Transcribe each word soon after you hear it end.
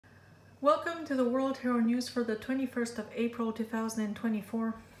Welcome to the World Tarot News for the 21st of April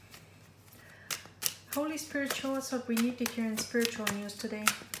 2024. Holy Spirit, show us what we need to hear in spiritual news today.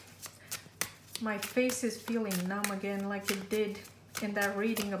 My face is feeling numb again like it did in that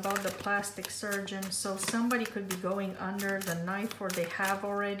reading about the plastic surgeon. So somebody could be going under the knife, or they have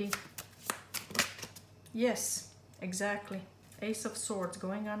already. Yes, exactly. Ace of Swords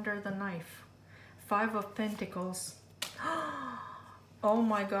going under the knife. Five of Pentacles. Oh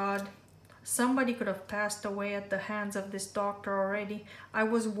my God. Somebody could have passed away at the hands of this doctor already. I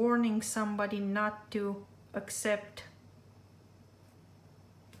was warning somebody not to accept.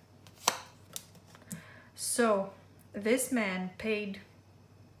 So, this man paid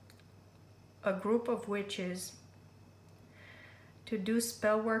a group of witches to do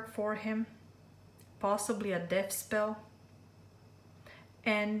spell work for him, possibly a death spell,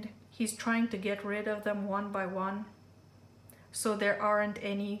 and he's trying to get rid of them one by one. So there aren't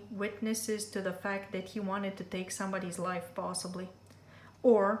any witnesses to the fact that he wanted to take somebody's life, possibly.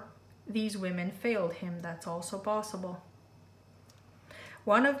 Or these women failed him. That's also possible.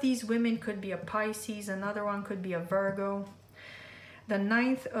 One of these women could be a Pisces, another one could be a Virgo. The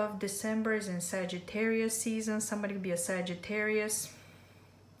 9th of December is in Sagittarius season. Somebody could be a Sagittarius.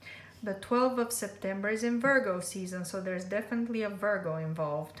 The 12th of September is in Virgo season, so there's definitely a Virgo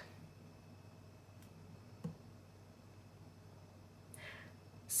involved.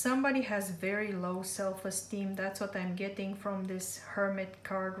 Somebody has very low self-esteem. That's what I'm getting from this Hermit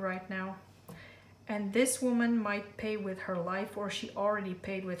card right now. And this woman might pay with her life, or she already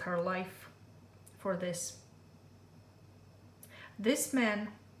paid with her life for this. This man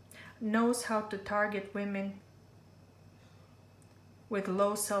knows how to target women with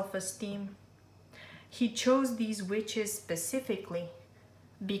low self-esteem. He chose these witches specifically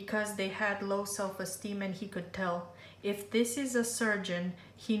because they had low self-esteem, and he could tell. If this is a surgeon,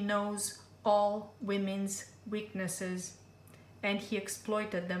 he knows all women's weaknesses, and he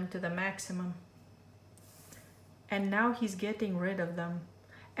exploited them to the maximum. And now he's getting rid of them.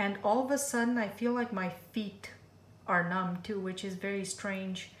 And all of a sudden, I feel like my feet are numb too, which is very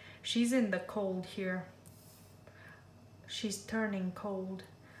strange. She's in the cold here. She's turning cold.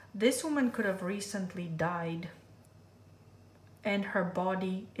 This woman could have recently died, and her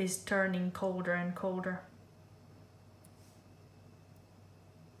body is turning colder and colder.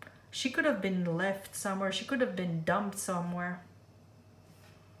 She could have been left somewhere. She could have been dumped somewhere.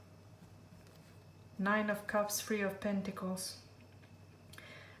 9 of Cups, 3 of Pentacles.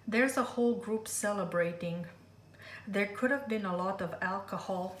 There's a whole group celebrating. There could have been a lot of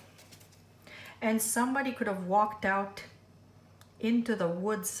alcohol. And somebody could have walked out into the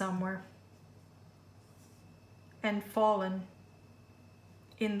woods somewhere and fallen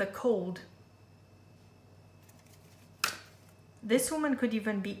in the cold. This woman could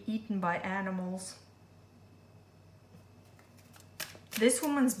even be eaten by animals. This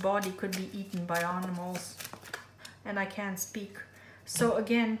woman's body could be eaten by animals. And I can't speak. So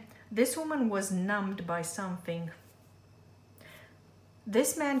again, this woman was numbed by something.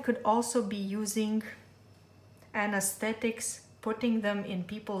 This man could also be using anesthetics, putting them in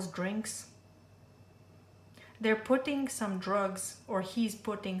people's drinks. They're putting some drugs, or he's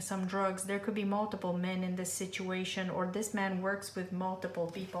putting some drugs. There could be multiple men in this situation, or this man works with multiple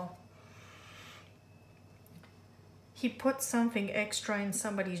people. He put something extra in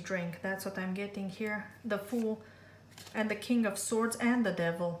somebody's drink. That's what I'm getting here. The Fool and the King of Swords and the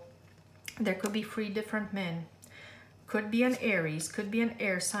Devil. There could be 3 different men. Could be an Aries, could be an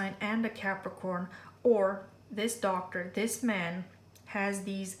air sign and a Capricorn, or this doctor, this man has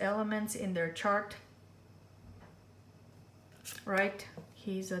these elements in their chart. Right?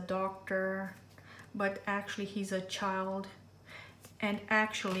 He's a doctor, but actually he's a child. And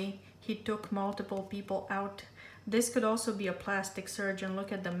actually, he took multiple people out. This could also be a plastic surgeon.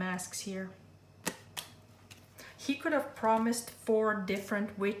 Look at the masks here. He could have promised 4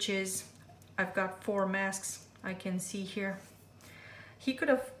 different witches. I've got 4 masks I can see here. He could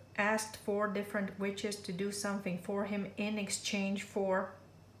have asked 4 different witches to do something for him in exchange for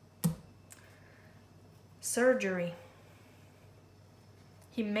surgery.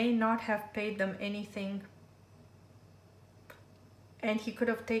 He may not have paid them anything, and he could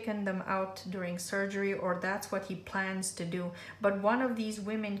have taken them out during surgery, or that's what he plans to do. But one of these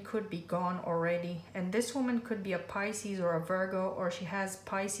women could be gone already, and this woman could be a Pisces or a Virgo, or she has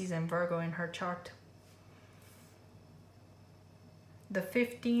Pisces and Virgo in her chart. The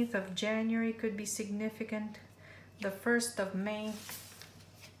 15th of January could be significant. The 1st of May.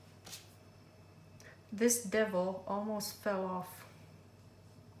 This devil almost fell off.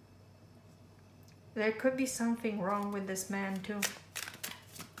 There could be something wrong with this man too.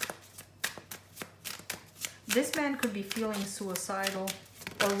 This man could be feeling suicidal,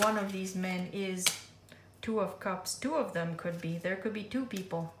 or one of these men is. Two of Cups. Two of them could be. There could be two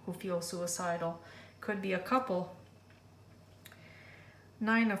people who feel suicidal. Could be a couple.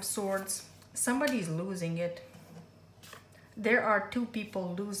 Nine of Swords. Somebody's losing it. There are two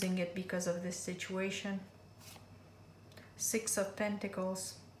people losing it because of this situation. Six of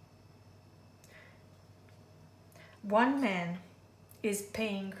Pentacles. One man is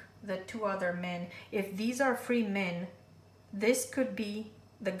paying the two other men. If these are free men, this could be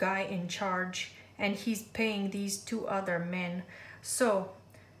the guy in charge, and he's paying these two other men. So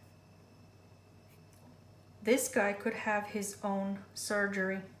this guy could have his own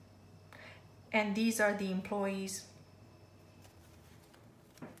surgery, and these are the employees.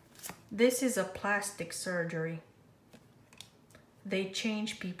 This is a plastic surgery. They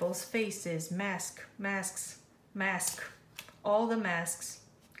change people's faces, masks, all the masks,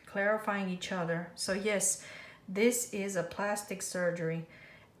 clarifying each other. So yes, this is a plastic surgery.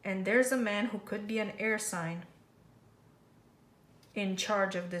 And there's a man who could be an air sign in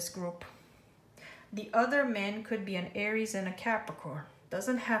charge of this group. The other men could be an Aries and a Capricorn.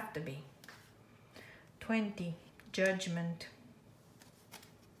 Doesn't have to be. 20, Judgment.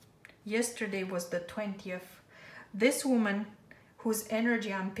 Yesterday was the 20th. This woman whose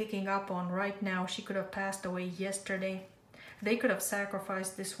energy I'm picking up on right now, she could have passed away yesterday. They could have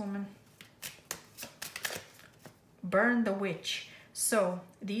sacrificed this woman. Burn the witch. So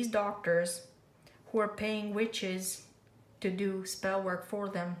these doctors who are paying witches to do spell work for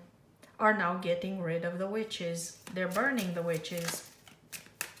them are now getting rid of the witches. They're burning the witches.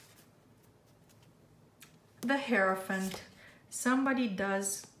 The Hierophant. Somebody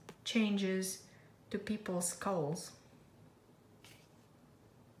does changes to people's skulls.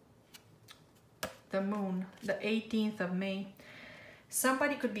 The Moon. The 18th of May.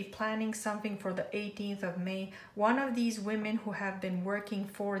 Somebody could be planning something for the 18th of May. One of these women who have been working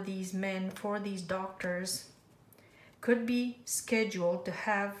for these men, for these doctors, could be scheduled to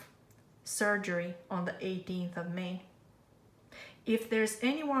have surgery on the 18th of May. If there's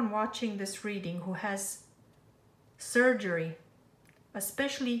anyone watching this reading who has surgery,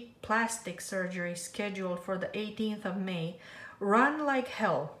 especially plastic surgery, scheduled for the 18th of May, run like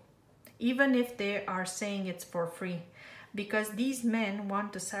hell, even if they are saying it's for free. Because these men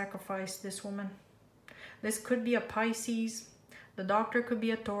want to sacrifice this woman. This could be a Pisces. The doctor could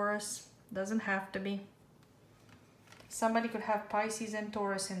be a Taurus. Doesn't have to be. Somebody could have Pisces and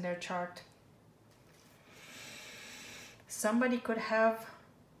Taurus in their chart. Somebody could have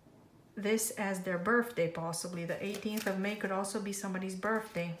this as their birthday, possibly. The 18th of May could also be somebody's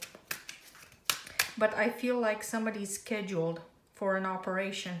birthday. But I feel like somebody's scheduled for an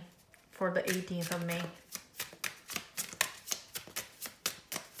operation for the 18th of May.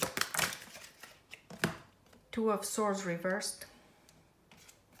 Two of Swords reversed.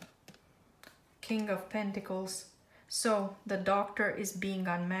 King of Pentacles. So the doctor is being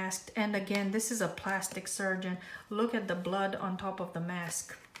unmasked. And again, this is a plastic surgeon. Look at the blood on top of the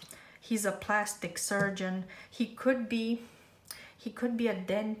mask. He's a plastic surgeon. He could be a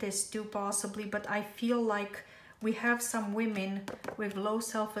dentist too, possibly. But I feel like we have some women with low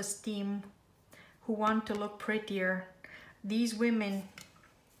self-esteem who want to look prettier. These women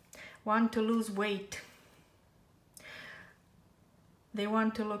want to lose weight. They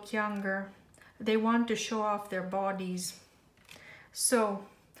want to look younger. They want to show off their bodies. So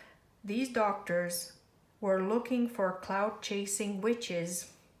these doctors were looking for clout-chasing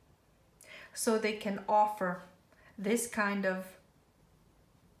witches so they can offer this kind of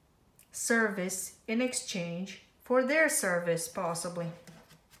service in exchange for their service, possibly.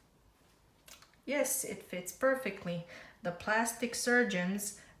 Yes, it fits perfectly. The plastic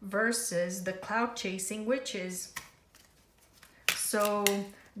surgeons versus the clout-chasing witches. So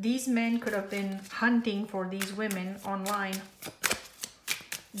these men could have been hunting for these women online,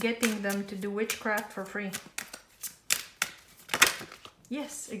 getting them to do witchcraft for free.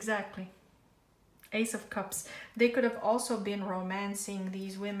 Yes, exactly. Ace of Cups. They could have also been romancing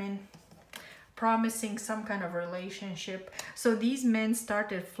these women, promising some kind of relationship. So these men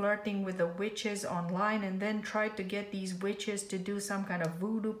started flirting with the witches online and then tried to get these witches to do some kind of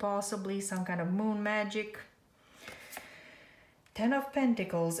voodoo, possibly some kind of moon magic. 10 of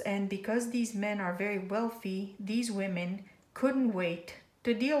Pentacles. And because these men are very wealthy, these women couldn't wait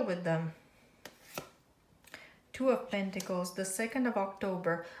to deal with them. 2 of Pentacles. The 2nd of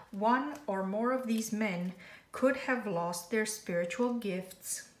October. One or more of these men could have lost their spiritual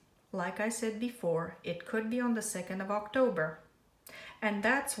gifts. Like I said before, it could be on the 2nd of October. And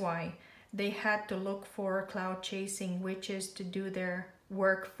that's why they had to look for cloud-chasing witches to do their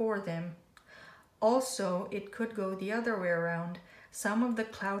work for them. Also, it could go the other way around. Some of the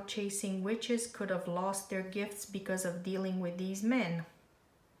clout-chasing witches could have lost their gifts because of dealing with these men,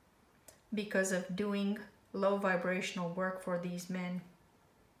 because of doing low vibrational work for these men.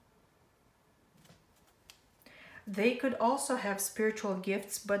 They could also have spiritual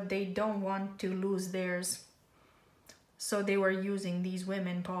gifts, but they don't want to lose theirs. So they were using these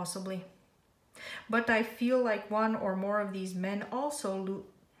women possibly. But I feel like one or more of these men also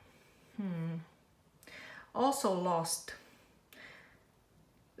lost.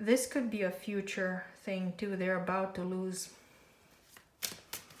 This could be a future thing too. They're about to lose.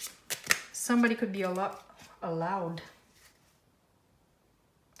 Somebody could be allowed.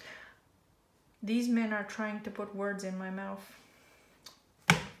 These men are trying to put words in my mouth.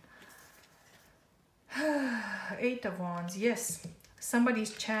 Eight of Wands. Yes,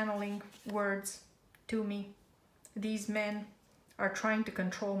 somebody's channeling words to me. These men are trying to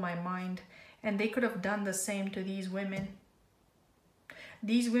control my mind, and they could have done the same to these women.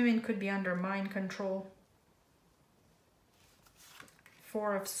 These women could be under mind control.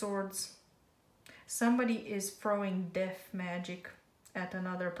 Four of Swords. Somebody is throwing death magic at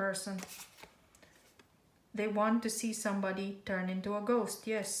another person. They want to see somebody turn into a ghost.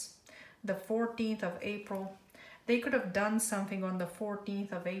 Yes, the 14th of April. They could have done something on the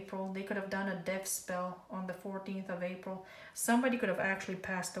 14th of April. They could have done a death spell on the 14th of April. Somebody could have actually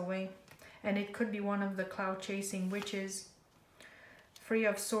passed away. And it could be one of the clout-chasing witches. Three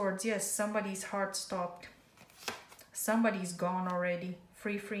of Swords. Yes, somebody's heart stopped. Somebody's gone already.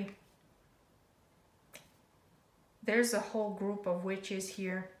 Free. There's a whole group of witches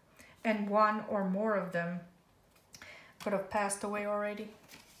here. And one or more of them could have passed away already.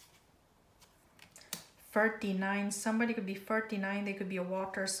 39. Somebody could be 39. They could be a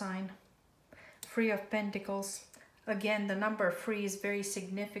water sign. Three of Pentacles. Again, the number 3 is very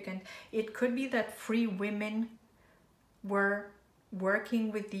significant. It could be that 3 women were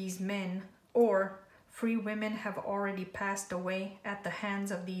working with these men, or 3 women have already passed away at the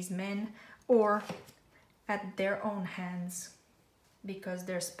hands of these men, or at their own hands, because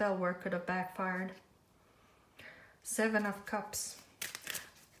their spell work could have backfired. 7 of Cups.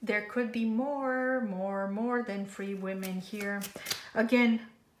 There could be more than 3 women here. Again,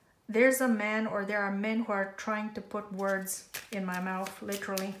 there's a man, or there are men who are trying to put words in my mouth,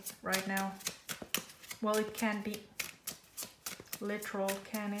 literally, right now. Well, it can't be literal,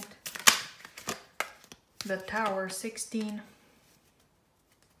 can it? The Tower, 16.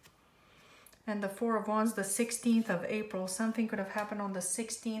 And the Four of Wands, the 16th of April. Something could have happened on the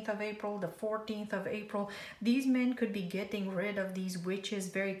 16th of April, the 14th of April. These men could be getting rid of these witches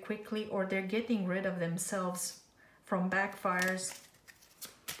very quickly, or they're getting rid of themselves from backfires.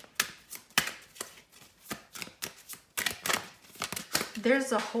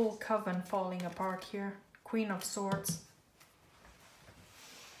 There's a whole coven falling apart here. Queen of Swords.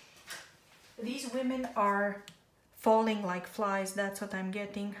 These women are falling like flies. That's what I'm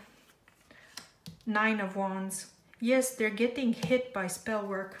getting. 9 of Wands. Yes, they're getting hit by spell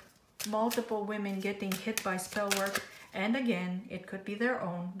work. Multiple women getting hit by spell work. And again, it could be their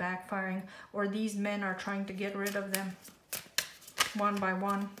own backfiring, or these men are trying to get rid of them one by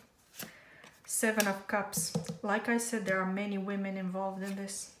one. 7 of Cups. Like I said, there are many women involved in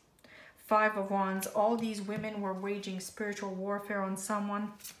this. 5 of Wands. All these women were waging spiritual warfare on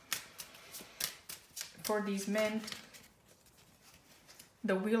someone. For these men.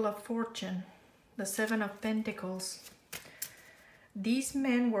 The Wheel of Fortune. The 7 of Pentacles. These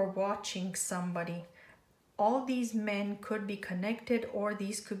men were watching somebody. All these men could be connected, or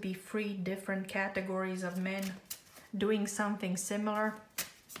these could be 3 different categories of men doing something similar.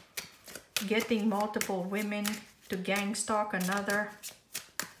 Getting multiple women to gang stalk another.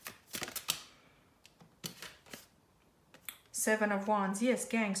 7 of Wands. Yes,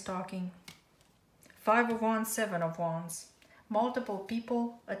 gang stalking. 5 of Wands, 7 of Wands. Multiple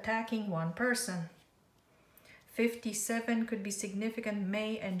people attacking one person. 57 could be significant.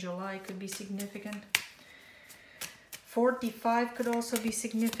 May and July could be significant. 45 could also be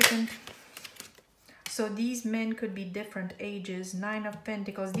significant. So these men could be different ages. 9 of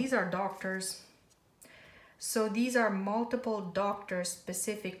Pentacles. These are doctors. So these are multiple doctors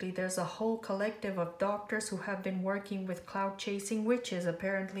specifically. There's a whole collective of doctors who have been working with clout-chasing witches.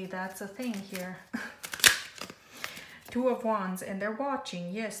 Apparently that's a thing here. 2 of Wands. And they're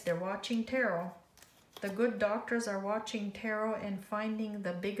watching. Yes, they're watching tarot. The good doctors are watching tarot and finding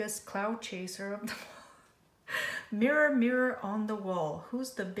the biggest clout chaser of them all. Mirror, mirror on the wall. Who's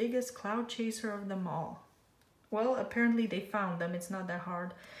the biggest clout chaser of them all? Well, apparently they found them. It's not that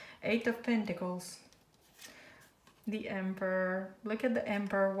hard. 8 of Pentacles. The Emperor. Look at the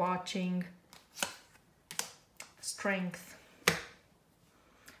Emperor watching strength.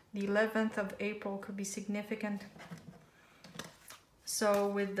 The 11th of April could be significant. So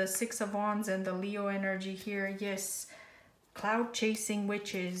with the Six of Wands and the Leo energy here, yes, cloud chasing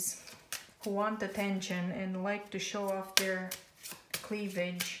witches who want attention and like to show off their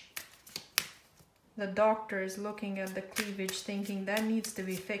cleavage. The Doctor is looking at the cleavage thinking that needs to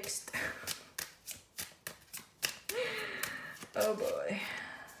be fixed. Oh boy.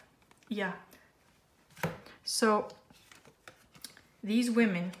 Yeah. So these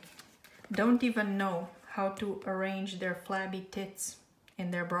women don't even know how to arrange their flabby tits in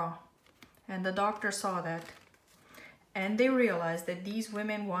their bra. And the Doctor saw that. And they realized that these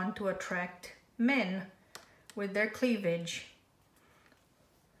women want to attract men with their cleavage.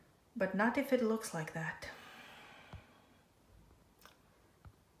 But not if it looks like that.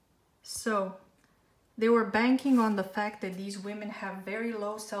 So they were banking on the fact that these women have very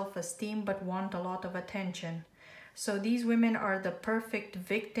low self-esteem but want a lot of attention. So these women are the perfect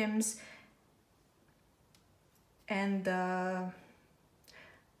victims and the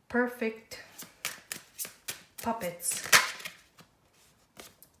perfect puppets.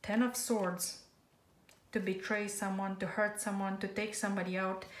 10 of Swords. To betray someone, to hurt someone, to take somebody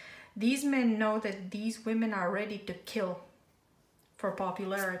out. These men know that these women are ready to kill for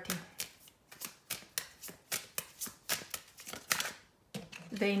popularity.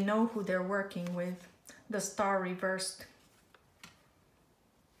 They know who they're working with. The Star reversed.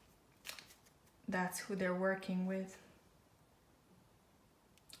 That's who they're working with.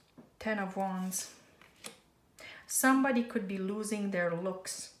 10 of Wands. Somebody could be losing their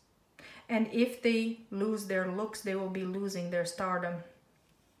looks. And if they lose their looks, they will be losing their stardom.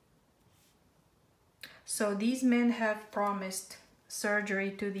 So these men have promised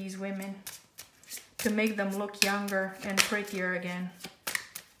surgery to these women to make them look younger and prettier again.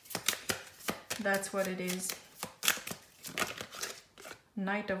 That's what it is.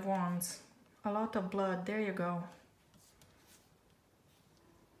 Knight of Wands. A lot of blood. There you go.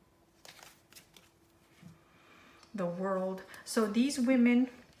 The World. So these women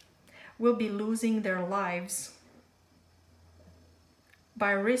will be losing their lives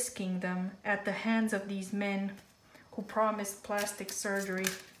by risking them at the hands of these men who promised plastic surgery.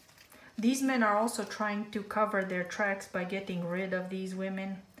 These men are also trying to cover their tracks by getting rid of these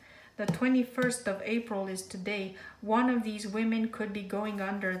women. The 21st of April is today. One of these women could be going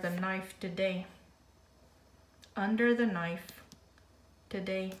under the knife today. Under the knife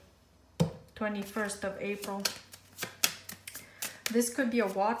today. 21st of April. This could be a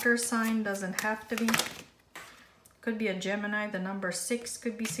water sign, doesn't have to be. Could be a Gemini. The number 6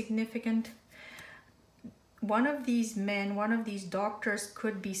 could be significant. One of these men, one of these doctors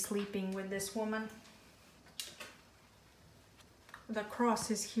could be sleeping with this woman. The cross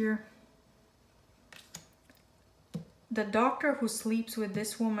is here. The doctor who sleeps with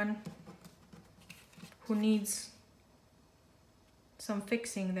this woman who needs some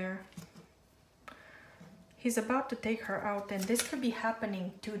fixing there. He's about to take her out, and this could be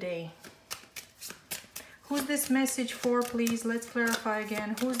happening today. Who's this message for, please? Let's clarify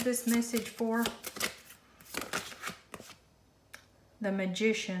again. Who's this message for? The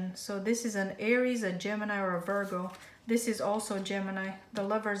Magician. So this is an Aries, a Gemini, or a Virgo. This is also Gemini. The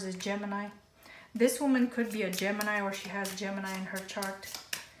Lovers is Gemini. This woman could be a Gemini, or she has Gemini in her chart.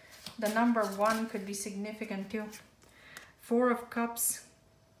 The number 1 could be significant too. 4 of Cups,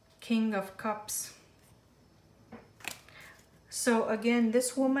 King of Cups. So again,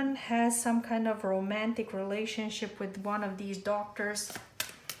 this woman has some kind of romantic relationship with one of these doctors,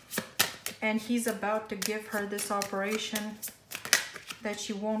 and he's about to give her this operation that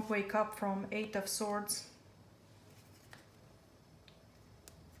she won't wake up from. 8 of Swords.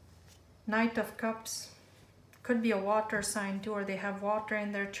 Knight of Cups. Could be a water sign too, or they have water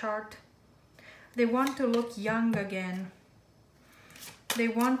in their chart. They want to look young again. They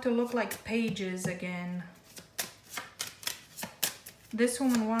want to look like pages again. This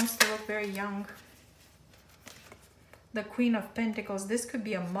woman wants to look very young. The Queen of Pentacles. This could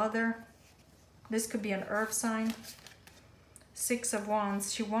be a mother. This could be an earth sign. 6 of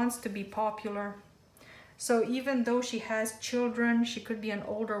Wands. She wants to be popular. So even though she has children, she could be an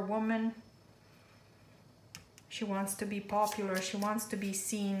older woman. She wants to be popular. She wants to be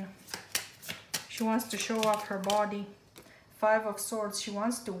seen. She wants to show off her body. 5 of Swords. She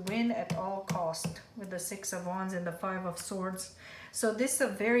wants to win at all cost with the 6 of Wands and the 5 of Swords. So this is a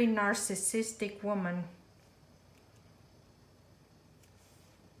very narcissistic woman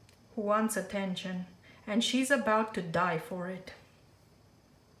who wants attention, and she's about to die for it.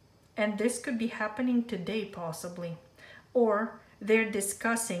 And this could be happening today possibly, or they're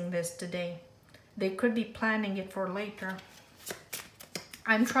discussing this today. They could be planning it for later.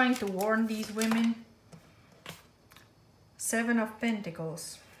 I'm trying to warn these women. 7 of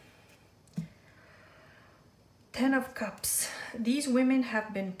Pentacles. 10 of Cups. These women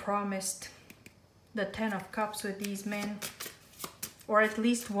have been promised the 10 of Cups with these men. Or at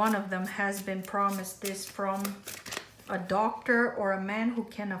least one of them has been promised this from a doctor or a man who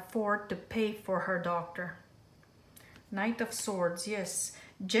can afford to pay for her doctor. Knight of Swords, yes.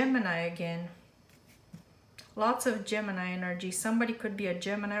 Gemini again. Lots of Gemini energy. Somebody could be a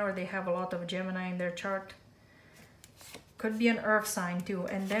Gemini or they have a lot of Gemini in their chart. Could be an earth sign too.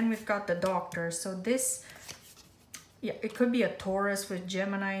 And then we've got the Doctor. So this, yeah, it could be a Taurus with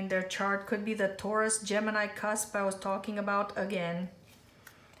Gemini in their chart. Could be the Taurus Gemini cusp I was talking about again.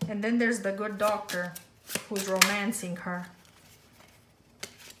 And then there's the good doctor who's romancing her.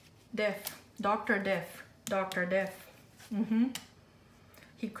 Death. Dr. Death. Dr. Death.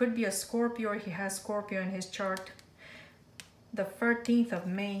 He could be a Scorpio or he has Scorpio in his chart. The 13th of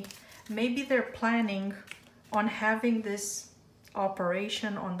May. Maybe they're planning on having this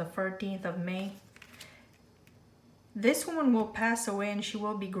operation on the 13th of May. This woman will pass away and she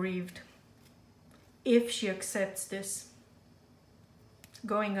will be grieved if she accepts this.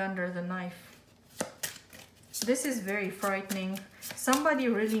 Going under the knife. This is very frightening. Somebody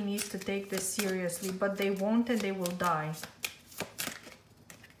really needs to take this seriously, but they won't and they will die.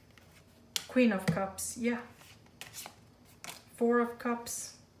 Queen of Cups, yeah. 4 of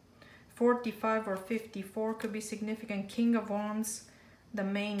Cups. 45 or 54 could be significant. King of Wands, the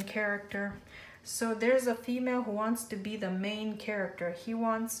main character. So there's a female who wants to be the main character. He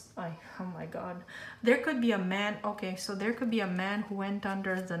wants, oh my God. There could be a man, okay, so there could be a man who went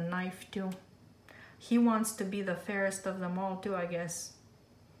under the knife too. He wants to be the fairest of them all too, I guess.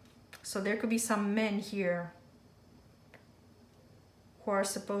 So there could be some men here who are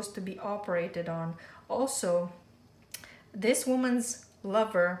supposed to be operated on. Also, this woman's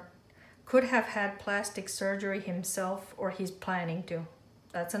lover could have had plastic surgery himself or he's planning to.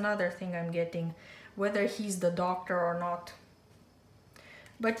 That's another thing I'm getting, whether he's the doctor or not.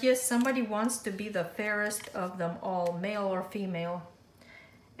 But yes, somebody wants to be the fairest of them all, male or female,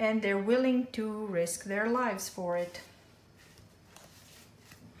 and they're willing to risk their lives for it.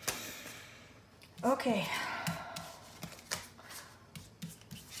 Okay.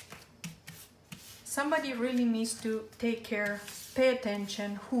 Somebody really needs to take care, pay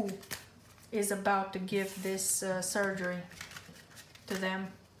attention who is about to give this surgery to them.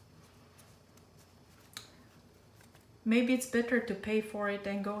 Maybe it's better to pay for it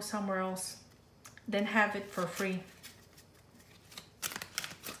and go somewhere else than have it for free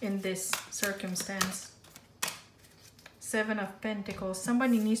in this circumstance. 7 of Pentacles.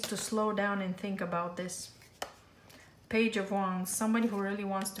 Somebody needs to slow down and think about this. Page of Wands. Somebody who really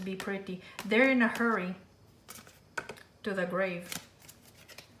wants to be pretty. They're in a hurry to the grave.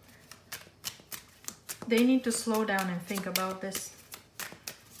 They need to slow down and think about this.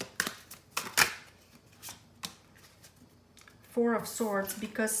 4 of Swords,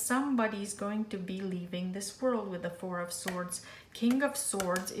 because somebody's going to be leaving this world with the 4 of Swords. King of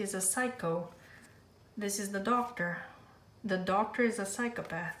Swords is a psycho. This is the Doctor. The Doctor is a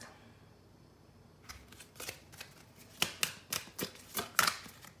psychopath.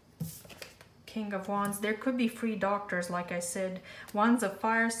 King of Wands. There could be 3 doctors, like I said. One's a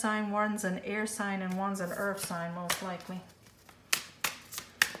fire sign, one's an air sign, and one's an earth sign, most likely.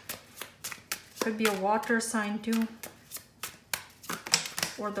 Could be a water sign too.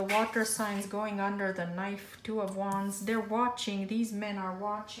 Or the water signs going under the knife. 2 of Wands. They're watching. These men are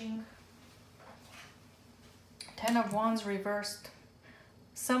watching. 10 of Wands reversed.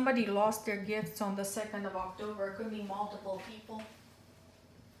 Somebody lost their gifts on the 2nd of October. Could be multiple people.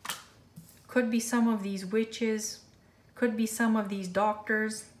 Could be some of these witches. Could be some of these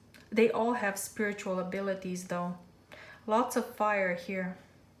doctors. They all have spiritual abilities though. Lots of fire here.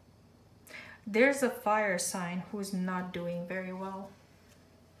 There's a fire sign who's not doing very well.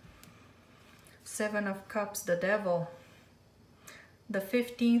 7 of Cups, the Devil. The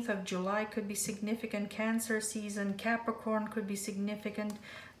 15th of July could be significant. Cancer season. Capricorn could be significant.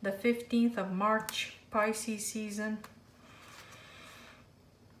 The 15th of March, Pisces season.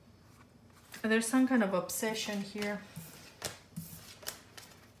 There's some kind of obsession here.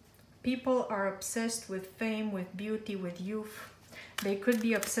 People are obsessed with fame, with beauty, with youth. They could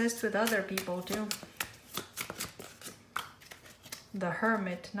be obsessed with other people too. The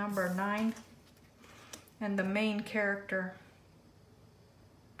Hermit, number 9. And the main character.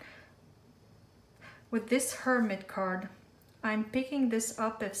 With this Hermit card, I'm picking this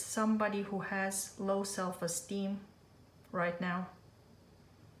up as somebody who has low self-esteem right now.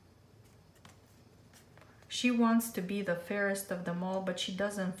 She wants to be the fairest of them all, but she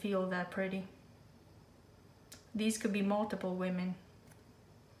doesn't feel that pretty. These could be multiple women.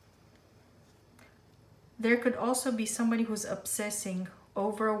 There could also be somebody who's obsessing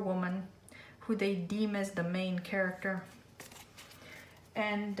over a woman who they deem as the main character.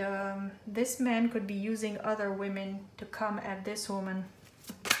 And this man could be using other women to come at this woman.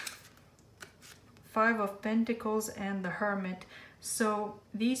 Five of Pentacles and the Hermit. So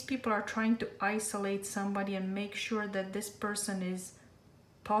these people are trying to isolate somebody and make sure that this person is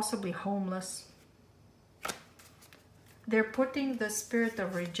possibly homeless. They're putting the spirit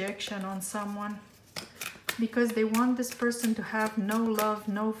of rejection on someone because they want this person to have no love,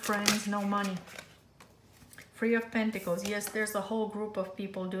 no friends, no money. Three of Pentacles. Yes, there's a whole group of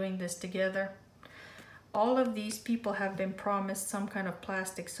people doing this together. All of these people have been promised some kind of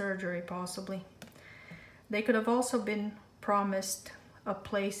plastic surgery, possibly. They could have also been promised a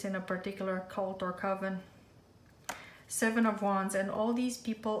place in a particular cult or coven. Seven of Wands. And all these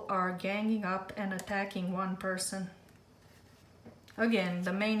people are ganging up and attacking one person. Again,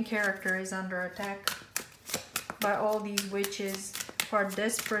 the main character is under attack by all these witches who are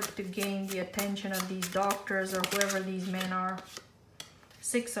desperate to gain the attention of these doctors or whoever these men are.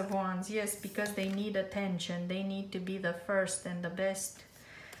 Six of Wands. Yes, because they need attention. They need to be the first and the best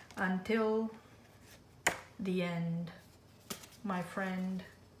until the end, my friend.